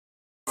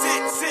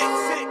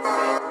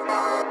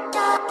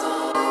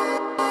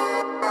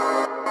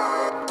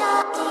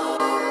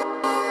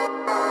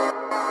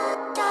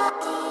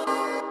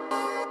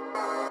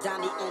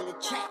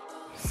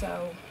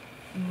So,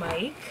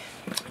 Mike.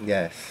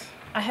 Yes.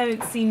 I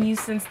haven't seen you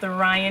since the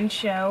Ryan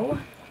show.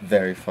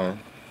 Very fun.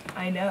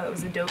 I know, it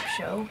was a dope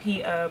show.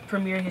 He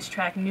premiered his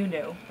track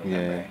Nunu,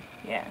 remember?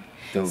 Yeah.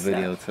 Dope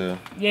video too.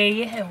 Yeah,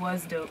 it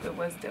was dope. It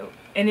was dope.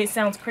 And it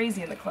sounds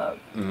crazy in the club.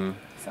 Mm-hmm.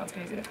 Sounds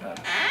crazy in the club.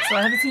 So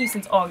I haven't seen you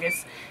since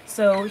August.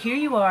 So here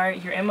you are,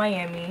 you're in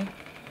Miami.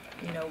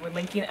 You know, we're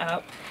linking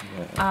up.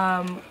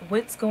 Yeah.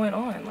 What's going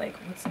on? Like,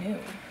 what's new?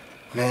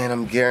 Man,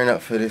 I'm gearing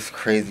up for this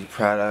crazy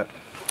product.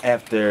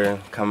 After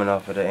coming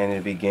off of the end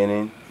of the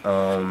beginning,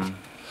 I've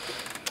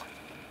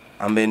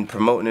been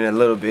promoting it a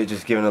little bit,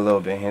 just giving a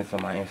little bit of hints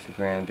on my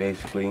Instagram,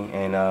 basically.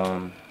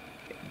 And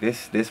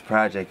this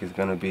project is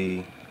gonna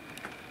be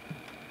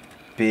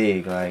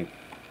big, like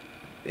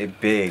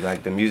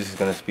like the music's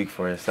gonna speak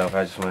for itself.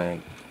 I just wanna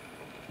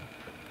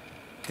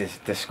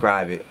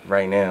describe it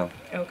right now.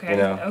 Okay. You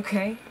know?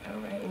 Okay.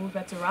 All right. Well, we're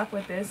about to rock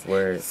with this.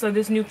 Word. So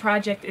this new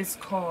project is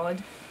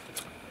called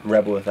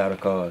Rebel Without a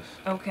Cause.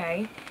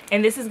 Okay.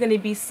 And this is going to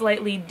be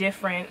slightly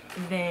different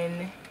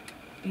than,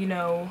 you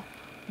know,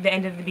 the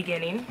end of the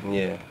beginning.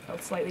 Yeah. So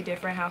it's slightly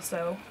different. How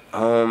so?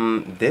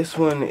 This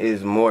one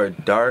is more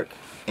dark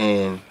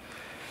and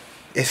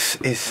it's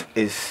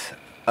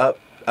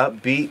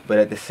upbeat, but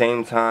at the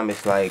same time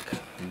it's like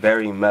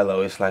very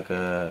mellow. It's like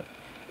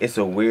it's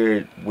a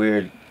weird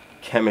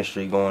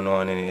chemistry going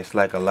on, and it's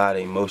like a lot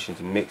of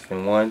emotions mixed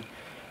in one.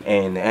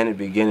 And the end of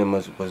the beginning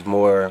was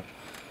more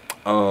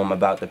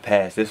about the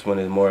past. This one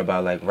is more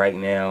about like right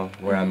now,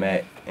 where I'm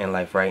at in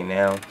life right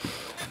now.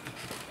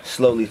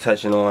 Slowly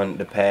touching on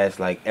the past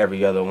like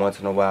every other once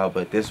in a while,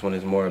 but this one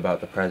is more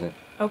about the present.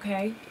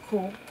 Okay,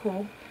 cool.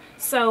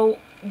 So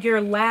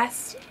your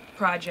last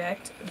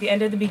project, The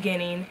End of the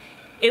Beginning,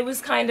 it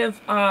was kind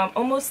of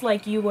almost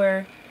like you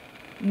were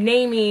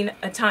naming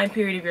a time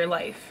period of your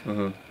life.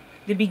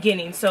 The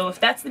beginning. So if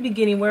that's the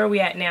beginning, where are we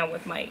at now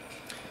with Mike?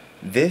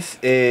 This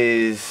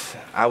is,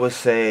 I would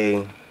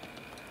say,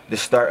 the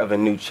start of a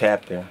new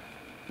chapter.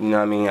 You know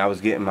what I mean? I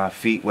was getting my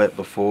feet wet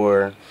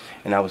before,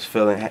 and I was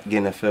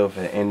getting a feel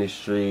for the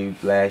industry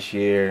last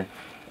year,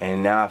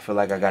 and now I feel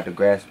like I got the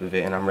grasp of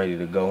it, and I'm ready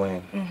to go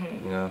in.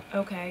 You know?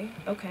 Okay,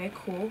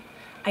 cool.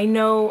 I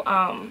know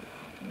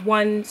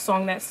one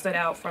song that stood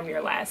out from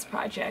your last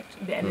project,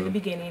 The End of the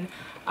Beginning,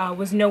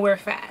 was Nowhere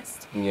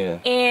Fast. Yeah.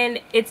 And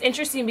it's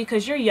interesting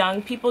because you're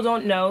young. People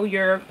don't know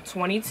you're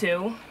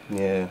 22.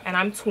 Yeah. And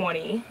I'm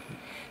 20.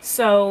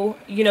 So,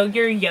 you know,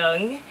 you're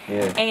young.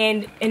 Yeah.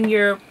 And in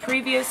your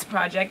previous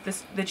project,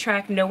 the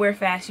track Nowhere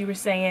Fast, you were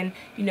saying,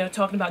 you know,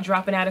 talking about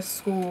dropping out of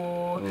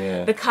school,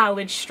 the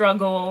college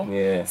struggle.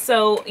 Yeah.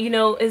 So, you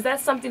know, is that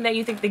something that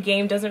you think the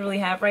game doesn't really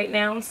have right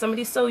now?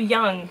 Somebody so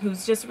young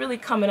who's just really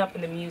coming up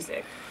in the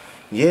music.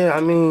 Yeah,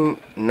 I mean,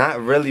 not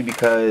really,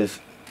 because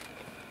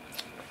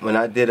when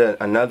I did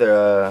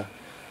another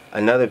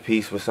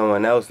piece with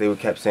someone else, they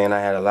kept saying I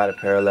had a lot of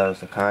parallels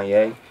to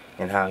Kanye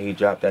and how he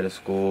dropped out of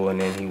school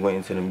and then he went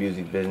into the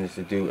music business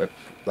to do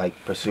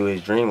pursue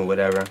his dream or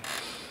whatever.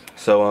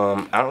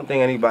 So I don't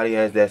think anybody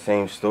has that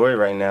same story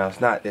right now. It's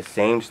not the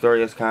same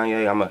story as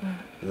Kanye. I'm a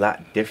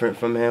lot different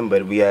from him,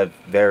 but we have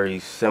very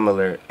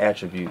similar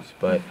attributes.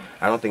 But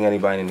I don't think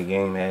anybody in the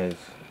game has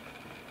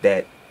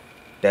that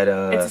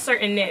it's a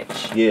certain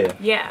niche.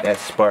 Yeah. That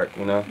spark,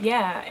 you know?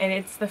 Yeah, and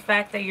it's the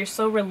fact that you're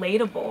so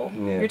relatable.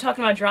 Yeah. You're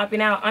talking about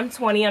dropping out. I'm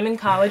 20, I'm in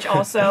college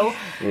also.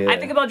 I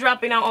think about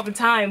dropping out all the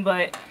time,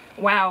 but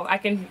wow, I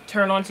can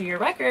turn onto your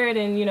record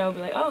and, you know, be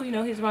like, oh, you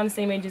know, he's around the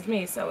same age as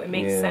me, so it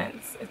makes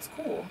sense. It's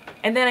cool.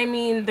 And then, I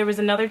mean, there was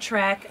another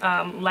track,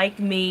 Like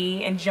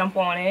Me and Jump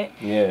On It.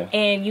 Yeah.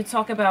 And you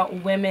talk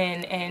about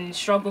women and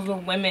struggles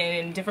with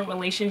women and different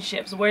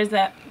relationships. Where's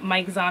that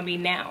Mike Zombie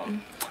now?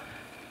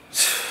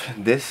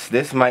 This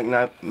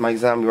Mike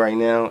Zombie right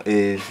now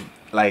is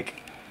like,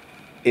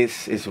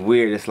 it's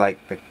weird. It's like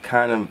the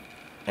kind of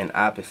an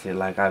opposite.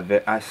 Like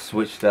I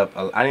switched up.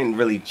 I didn't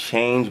really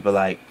change, but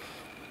like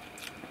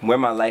where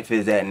my life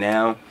is at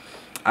now,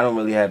 I don't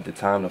really have the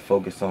time to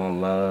focus on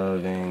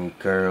love and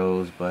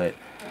girls, but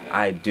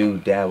I do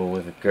dabble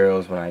with the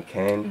girls when I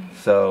can.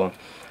 So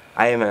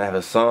I even have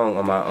a song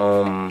on my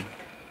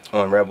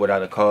on Rebel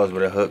Without a Cause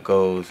where the hook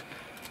goes,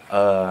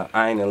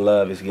 I ain't in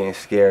love, it's getting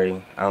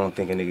scary. I don't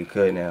think a nigga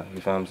could now.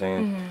 You feel what I'm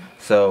saying?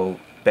 So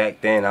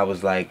back then I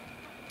was like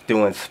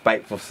doing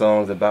spiteful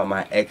songs about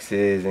my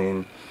exes,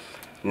 and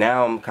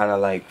now I'm kind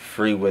of like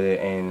free with it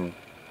and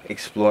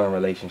exploring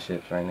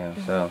relationships right now.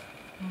 So.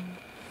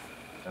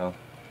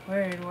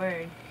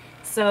 Word.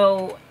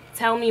 So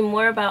tell me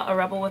more about A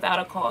Rebel Without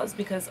a Cause,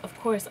 because of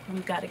course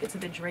we've got to get to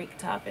the Drake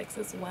topics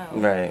as well.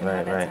 Right.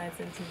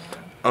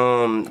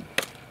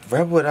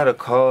 Rebel Without a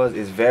Cause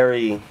is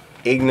very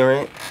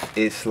ignorant.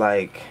 It's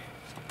like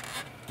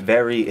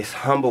it's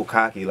humble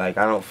cocky. Like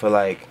I don't feel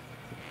like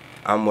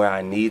I'm where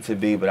I need to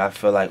be, but I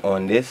feel like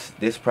on this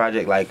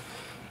project, like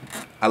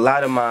a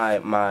lot of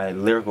my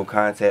lyrical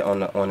content on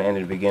the end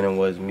of the beginning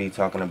was me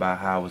talking about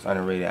how I was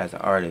underrated as an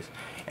artist,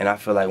 and I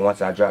feel like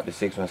once I dropped the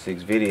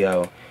 616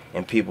 video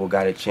and people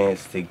got a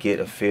chance to get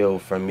a feel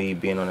from me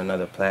being on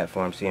another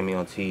platform, seeing me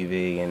on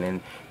TV, and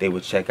then they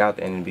would check out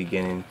the end of the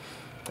beginning.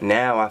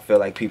 Now I feel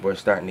like people are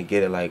starting to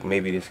get it, like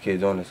maybe this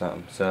kid's on to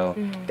something. So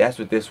that's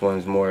what this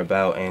one's more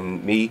about.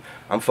 And me,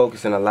 I'm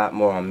focusing a lot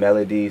more on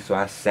melody, so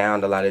I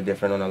sound a lot of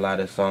different on a lot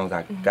of songs.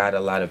 I got a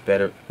lot of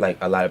better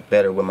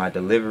with my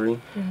delivery.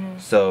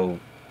 So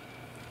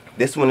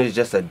this one is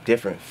just a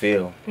different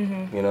feel,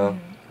 you know.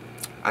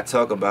 I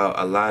talk about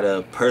a lot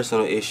of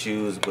personal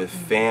issues with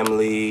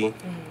family.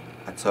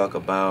 I talk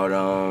about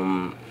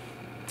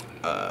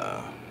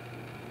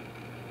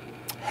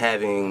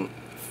having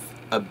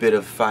a bit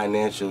of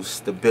financial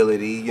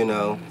stability, you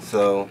know.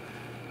 So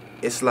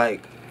it's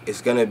like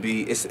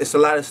it's a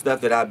lot of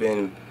stuff that I've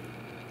been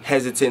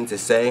hesitant to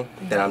say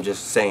that I'm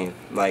just saying.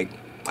 Like,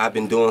 I've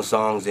been doing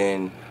songs,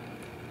 and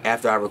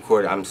after I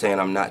record it, I'm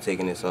saying I'm not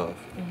taking this off.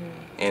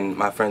 And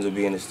my friends will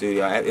be in the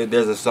studio.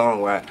 There's a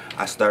song where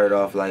I started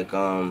off like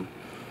what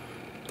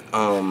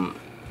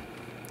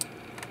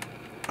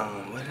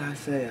did I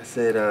say? I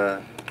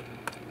said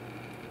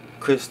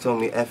Chris told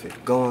me, F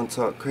it, go and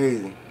talk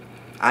crazy.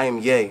 I am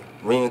Ye,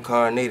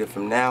 reincarnated.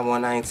 From now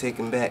on, I ain't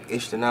taking back.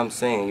 Ish that I'm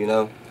saying, you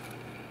know.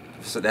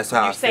 So that's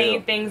how I feel. You're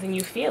saying things and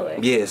you feel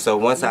it. Yeah. So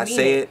once I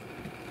say it,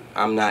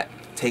 I'm not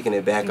taking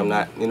it back. I'm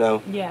not, you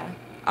know. Yeah.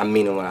 I'm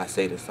meaning when I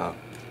say this song,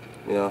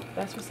 you know.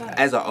 That's what's up.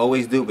 As I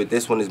always do, but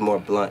this one is more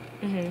blunt.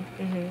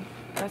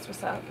 That's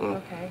what's up.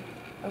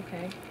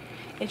 Okay.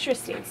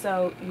 Interesting.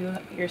 So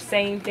you're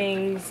saying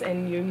things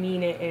and you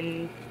mean it,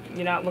 and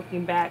you're not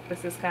looking back.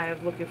 This is kind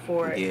of looking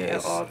forward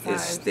at all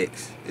times.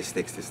 It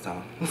sticks this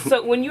time.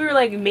 So when you were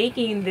like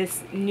making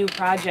this new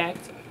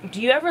project,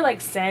 do you ever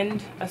like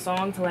send a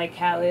song to like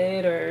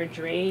Khaled or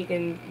Drake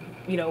and,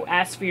 you know,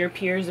 ask for your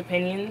peers'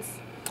 opinions?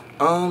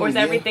 Or is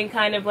everything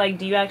kind of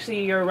like,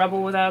 you're a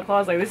rebel without a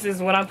cause? Like, this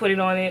is what I'm putting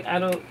on it. I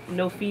don't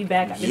know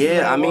feedback.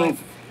 Yeah, I mean,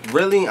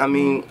 really, I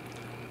mean,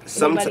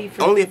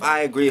 only if I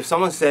agree. If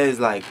someone says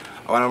like,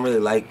 oh, I don't really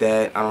like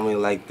that, I don't really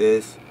like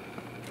this,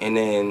 and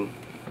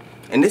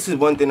this is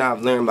one thing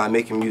I've learned by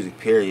making music,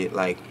 period.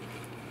 Like,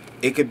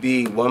 it could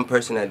be one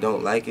person that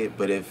don't like it,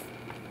 but if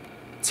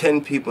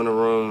 10 people in a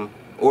room,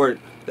 or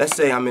let's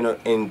say I'm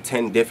in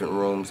 10 different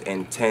rooms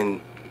and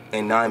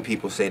 9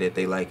 people say that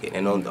they like it,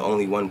 and the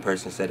only one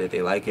person said that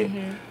they like it,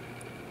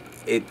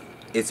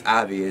 it's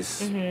obvious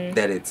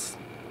that it's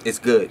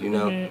good, you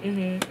know?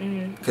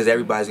 Because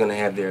everybody's gonna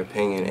have their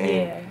opinion,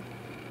 and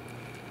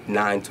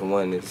 9 to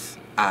 1 is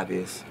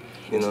obvious.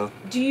 You know?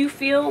 Do you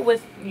feel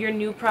with your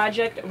new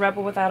project,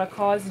 Rebel Without a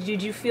Cause,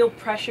 did you feel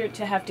pressured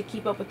to have to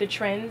keep up with the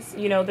trends?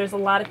 You know, there's a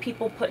lot of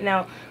people putting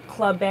out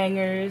club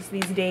bangers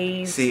these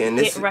days,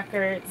 hit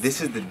records. This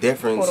is the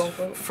difference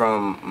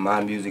from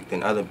my music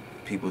than other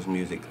people's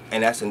music.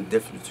 And that's the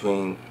difference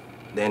between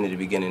the end of the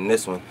beginning and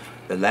this one.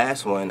 The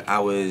last one, I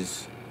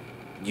was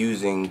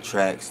using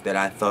tracks that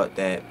I thought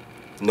that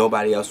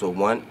nobody else would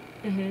want,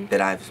 that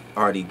I've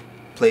already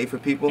played for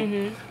people.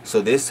 So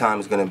this time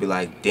it's going to be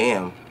like,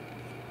 damn,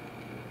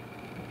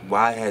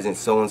 why hasn't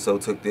so-and-so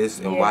took this,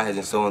 and why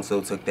hasn't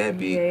so-and-so took that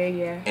beat?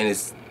 And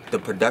it's the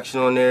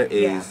production on there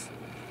is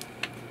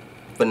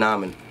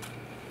phenomenal.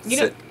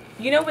 You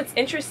know what's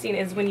interesting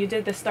is when you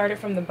did the Started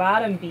From the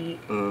Bottom beat,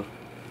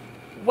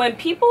 when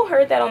people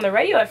heard that on the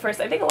radio at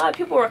first, I think a lot of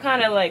people were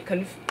kind of like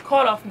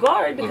caught off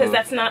guard, because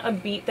that's not a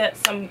beat that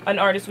an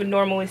artist would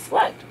normally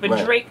select.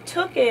 But Drake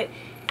took it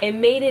and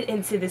made it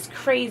into this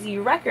crazy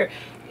record.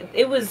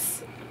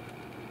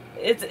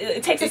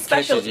 It takes a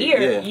special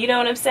ear, you know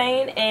what I'm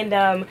saying? And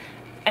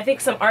I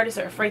think some artists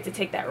are afraid to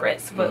take that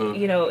risk, but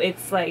you know,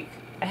 it's like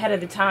ahead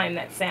of the time,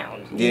 that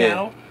sound, you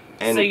know?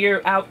 And so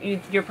your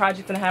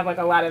project's gonna have like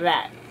a lot of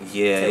that.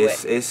 Yeah,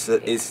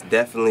 it's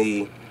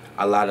definitely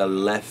a lot of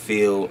left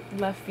field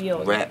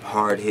rap,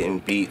 hard hitting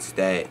beats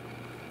that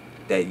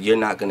you're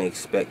not gonna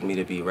expect me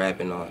to be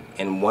rapping on.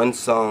 And one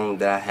song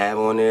that I have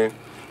on there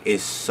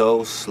is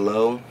so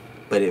slow,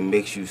 but it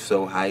makes you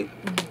so hype.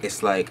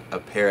 It's like a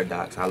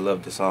paradox. I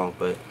love the song,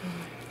 but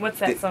what's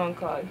that song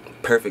called?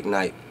 Perfect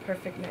Night.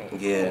 Perfect Night.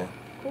 Yeah.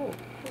 Cool.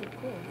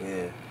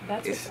 Yeah.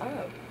 That's what's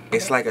up.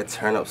 It's like a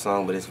turn up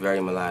song, but it's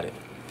very melodic.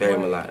 Very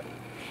melodic.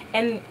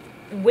 And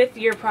with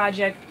your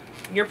project,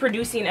 you're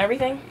producing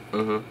everything?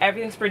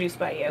 Everything's produced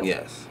by you?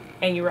 Yes.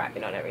 And you're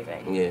rapping on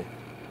everything? Yeah.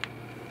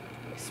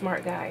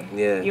 Smart guy.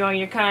 Yeah. You're on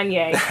your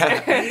Kanye.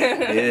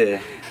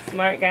 Yeah.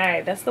 Smart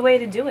guy. That's the way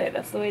to do it.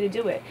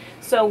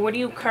 So what are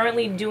you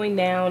currently doing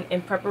now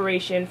in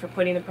preparation for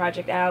putting the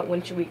project out?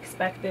 When should we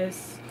expect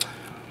this?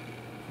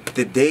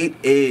 The date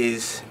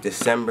is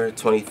December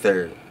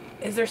 23rd.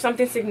 Is there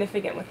something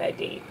significant with that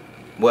date?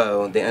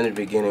 Well, The End of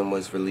the Beginning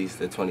was released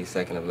the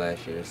 22nd of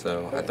last year,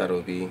 so I thought it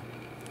would be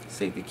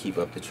safe to keep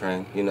up the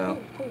trend, you know?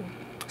 Cool.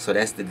 So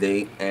that's the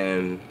date,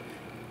 and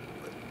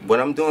what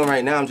I'm doing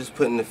right now, I'm just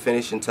putting the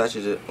finishing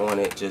touches on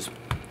it, just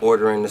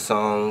ordering the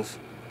songs.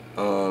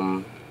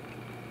 I'm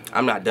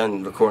not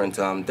done recording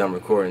until I'm done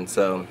recording,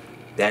 so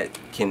that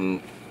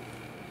can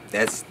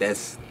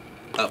that's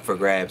up for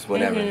grabs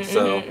whenever.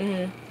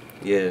 So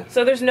yeah.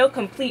 So there's no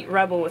complete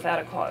Rebel without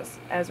a cause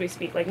as we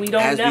speak. Like we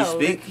don't as know.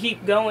 We speak,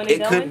 keep going and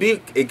going.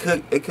 It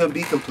could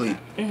be complete.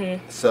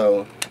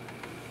 So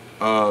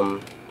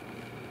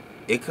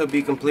it could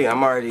be complete. I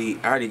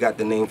already got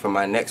the name for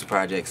my next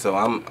project, so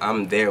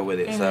I'm there with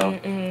it. So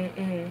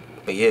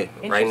but yeah,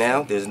 right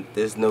now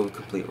there's no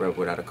complete Rebel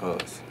without a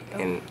cause.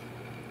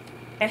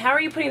 And how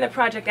are you putting the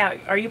project out?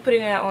 Are you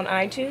putting it out on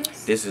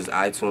iTunes? This is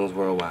iTunes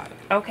worldwide.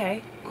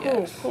 Okay, cool,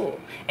 Yes. cool.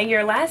 And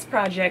your last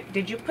project,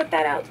 did you put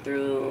that out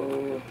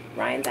through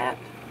Ryan's app?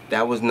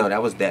 That was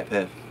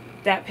DatPiff.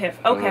 DatPiff.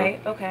 Okay,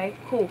 okay,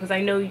 cool. Because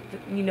I know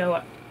you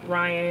know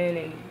Ryan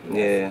and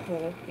Yeah.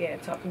 cool. Yeah,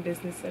 talking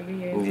business every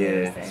year.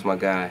 Yeah, it's my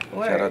guy.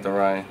 Word. Shout out to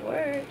Ryan.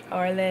 Word.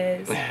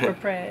 Arles for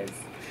Prez.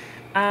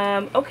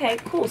 Okay,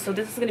 cool. So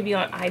this is going to be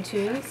on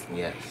iTunes.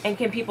 Yes. And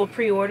can people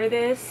pre-order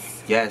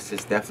this? Yes,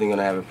 it's definitely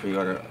gonna have a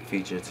pre-order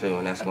feature too,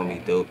 and that's gonna be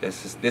dope.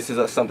 This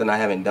is something I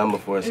haven't done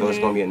before, so it's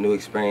gonna be a new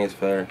experience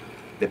for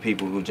the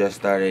people who just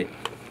started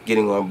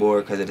getting on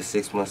board because of the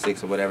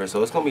 616 or whatever.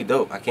 So it's gonna be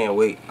dope. I can't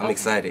wait. I'm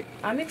excited.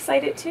 I'm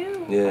excited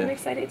too. Yeah. I'm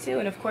excited too,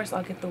 and of course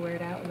I'll get the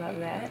word out about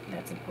that.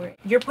 That's important.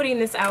 You're putting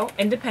this out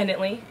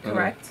independently,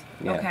 correct?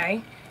 Yeah.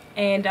 Okay.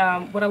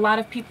 And what a lot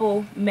of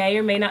people may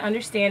or may not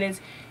understand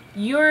is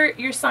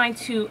you're signed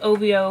to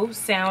OVO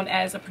Sound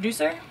as a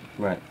producer.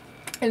 Right.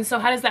 And so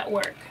how does that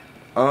work?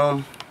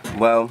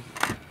 Well,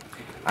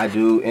 I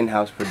do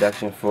in-house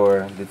production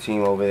for the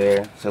team over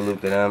there.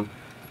 Salute to them.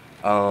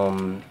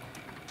 And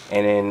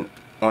then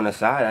on the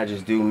side, I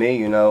just do me,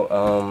 you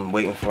know,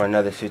 waiting for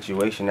another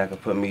situation that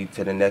could put me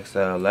to the next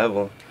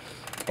level.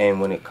 And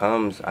when it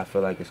comes, I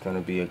feel like it's going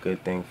to be a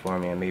good thing for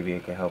me, and maybe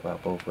it can help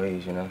out both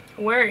ways, you know?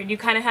 Word. You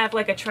kind of have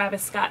like a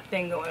Travis Scott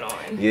thing going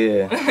on.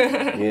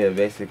 Yeah. Yeah,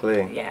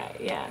 basically. Yeah,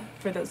 yeah.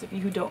 For those of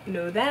you who don't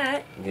know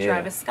that, Yeah.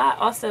 Travis Scott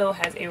also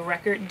has a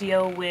record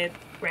deal with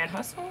Grand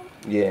Hustle.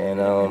 Yeah, and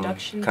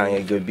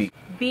Kanye Good Beat.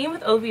 Being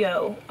with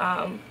OVO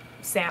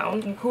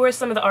Sound, who are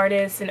some of the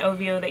artists in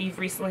OVO that you've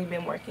recently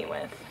been working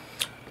with?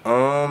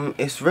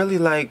 It's really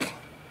like...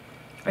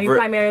 Are you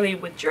primarily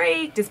with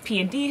Drake? Does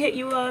P&D hit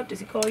you up? Does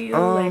he call you?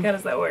 Like, how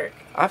does that work?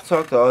 I've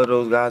talked to all of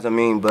those guys, I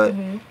mean, but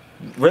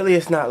really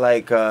it's not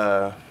like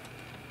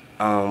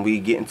we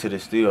get into the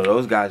studio.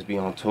 Those guys be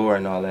on tour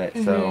and all that,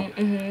 so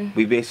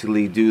we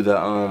basically do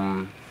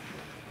the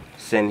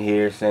send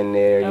here, send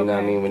there, you know what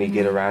I mean? When they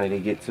get around it, they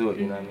get to it,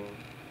 you know what I mean?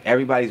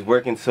 Everybody's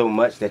working so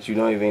much that you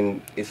don't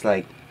even, it's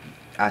like,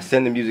 I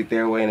send the music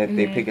their way, and if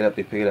they pick it up,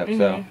 they pick it up,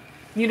 so.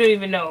 You don't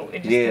even know.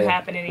 It just could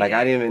happen anyway. Like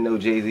I didn't even know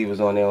Jay-Z was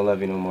on They Don't Love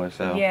You No More,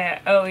 so. Yeah,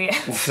 oh yeah.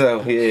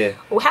 So, yeah.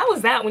 Well, how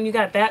was that when you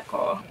got that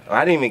call?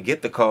 I didn't even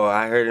get the call.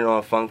 I heard it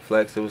on Funk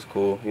Flex. It was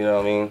cool, you know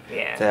what I mean?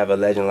 Yeah. To have a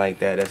legend like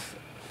that, that's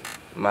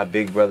my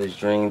big brother's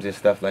dreams and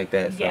stuff like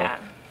that, so. Yeah,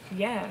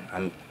 yeah.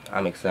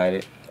 I'm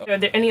excited. Are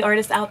there any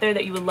artists out there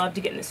that you would love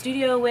to get in the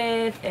studio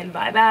with and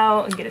vibe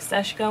out and get a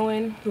sesh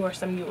going? Who are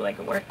some you would like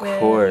to work with? Of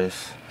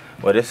course.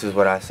 Well, this is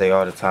what I say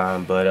all the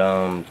time, but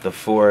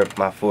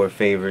my four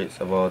favorites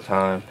of all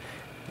time,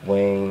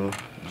 Wayne,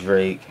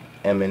 Drake,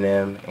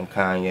 Eminem, and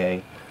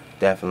Kanye,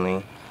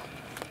 definitely.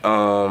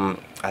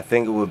 I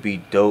think it would be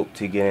dope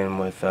to get in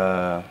with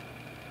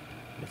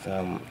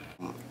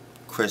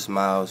Chris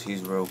Miles.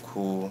 He's real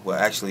cool. Well,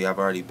 actually, I've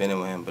already been in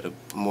with him, but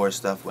more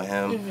stuff with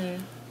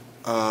him.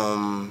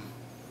 I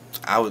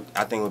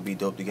think it would be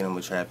dope to get in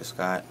with Travis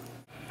Scott.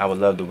 I would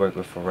love to work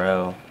with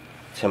Pharrell,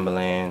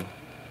 Timbaland.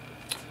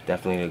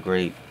 Definitely the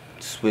great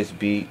Swiss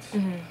Beats.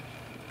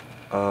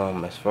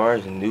 As far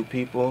as new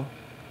people,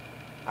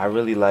 I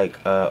really like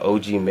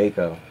OG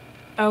Mako.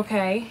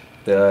 Okay.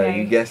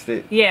 You guessed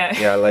it? Yeah.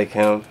 Yeah, I like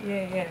him.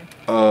 Yeah,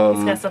 yeah.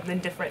 He's got something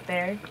different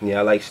there. Yeah,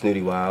 I like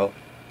Snooty Wild.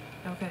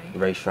 Okay.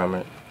 Ray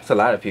Shrummer. It's a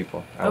lot of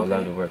people I would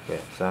love to work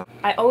with. So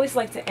I always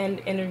like to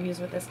end interviews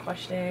with this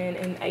question,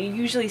 and it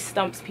usually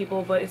stumps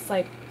people, but it's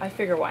like, I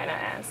figure why not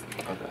ask.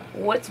 Okay.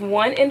 What's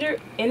one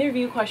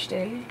interview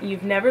question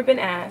you've never been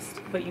asked,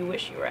 but you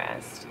wish you were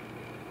asked?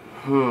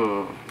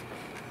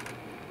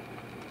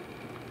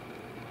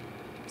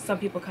 Some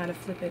people kind of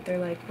flip it. They're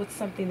like, what's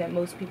something that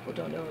most people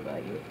don't know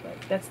about you? But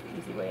that's the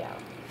easy way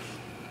out.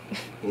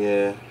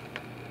 Yeah.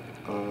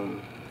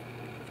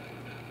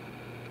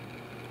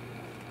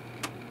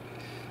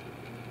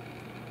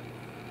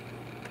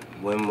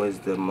 When was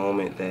the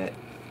moment that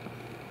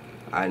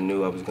I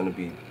knew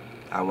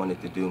I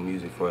wanted to do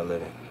music for a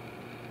living?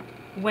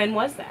 When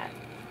was that?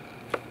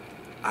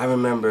 I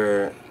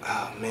remember,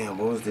 oh man,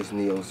 what was this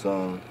Neo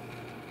song?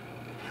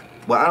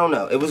 Well, I don't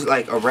know. It was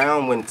like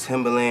around when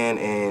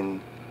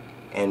Timbaland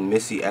and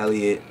Missy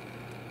Elliott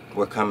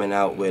were coming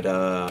out with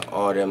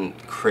all them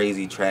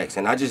crazy tracks,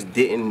 and I just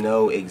didn't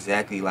know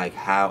exactly like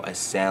how a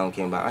sound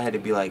came about. I had to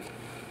be like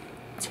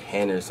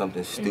 10 or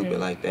something stupid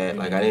like that.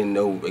 Like I didn't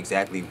know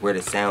exactly where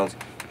the sounds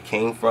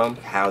came from,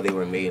 how they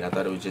were made. I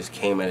thought it just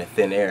came out of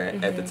thin air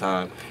at the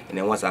time. And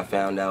then once I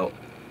found out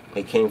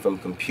it came from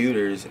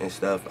computers and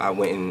stuff, I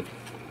went and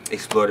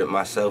explored it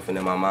myself, and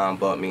then my mom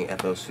bought me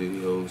FL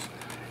Studios,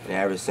 And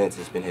ever since,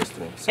 it's been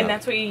history. So. And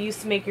that's what you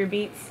used to make your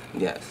beats?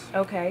 Yes.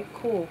 Okay,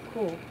 cool.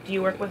 Do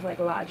you work with like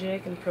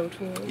Logic and Pro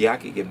Tools? Yeah, I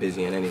could get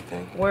busy in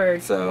anything.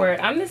 Word.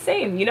 I'm the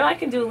same. You know, I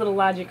can do a little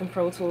Logic and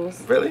Pro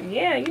Tools. Really?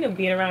 Yeah, you know,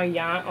 being around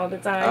Yant all the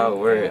time. Oh,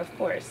 word. Yeah, of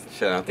course.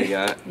 Shout out to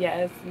Yant.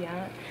 Yes,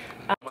 Yant.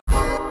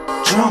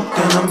 Drunk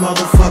and a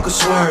motherfucker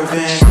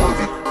swerving.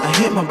 I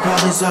hit my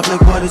brothers up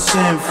like what it's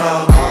in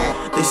for.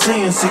 They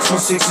saying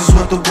 616 is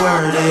what the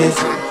word is.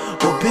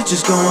 Well,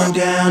 bitches going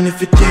down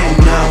if you didn't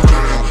know.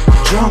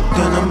 Drunk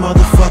and a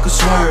motherfucker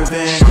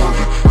swerving.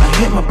 I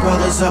hit my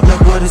brothers up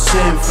like what it's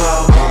in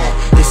for.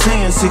 They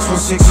saying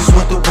 616 is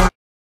what the word